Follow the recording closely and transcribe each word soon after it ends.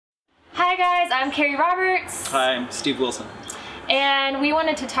Hi guys, I'm Kerrie Roberts. Hi, I'm Steve Wilson. And we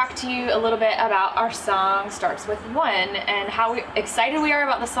wanted to talk to you a little bit about our song Starts With One and how excited we are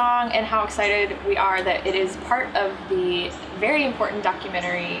about the song and how excited we are that it is part of the very important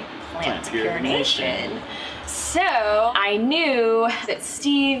documentary PlantPure Nation. So I knew that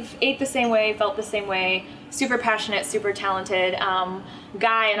Steve ate the same way, felt the same way, super passionate, super talented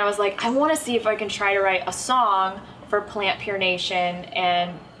guy, and I was like, I want to see if I can try to write a song for PlantPure Nation,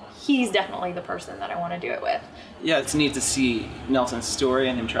 and he's definitely the person that I want to do it with. Yeah, it's neat to see Nelson's story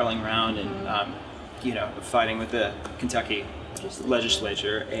and him traveling around and fighting with the Kentucky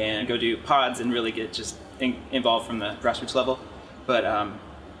legislature and go do pods and really get just involved from the grassroots level. But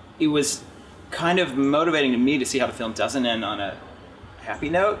it was kind of motivating to me to see how the film doesn't end on a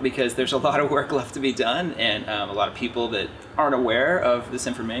happy note, because there's a lot of work left to be done and a lot of people that aren't aware of this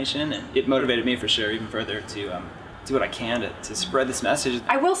information, and it motivated me for sure even further to do what I can to spread this message.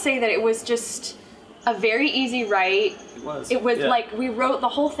 I will say that it was just a very easy write. It was like we wrote the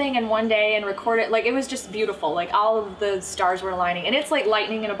whole thing in one day and recorded, like it was just beautiful. Like all of the stars were aligning, and it's like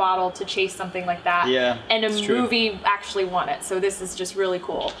lightning in a bottle to chase something like that. Yeah, and a movie actually won it, so this is just really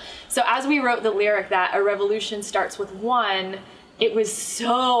cool. So as we wrote the lyric that a revolution starts with one, it was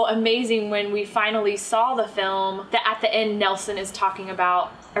so amazing when we finally saw the film that at the end Nelson is talking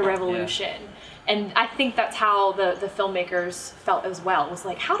about a revolution. Yeah. And I think that's how the filmmakers felt as well. It was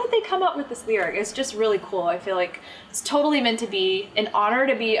like, how did they come up with this lyric? It's just really cool. I feel like it's totally meant to be, an honor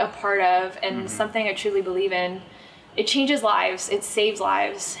to be a part of, and something I truly believe in. It changes lives, it saves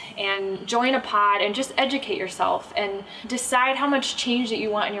lives. And join a pod and just educate yourself and decide how much change that you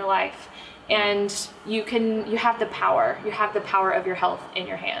want in your life. And you have the power. You have the power of your health in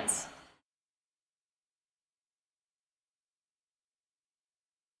your hands.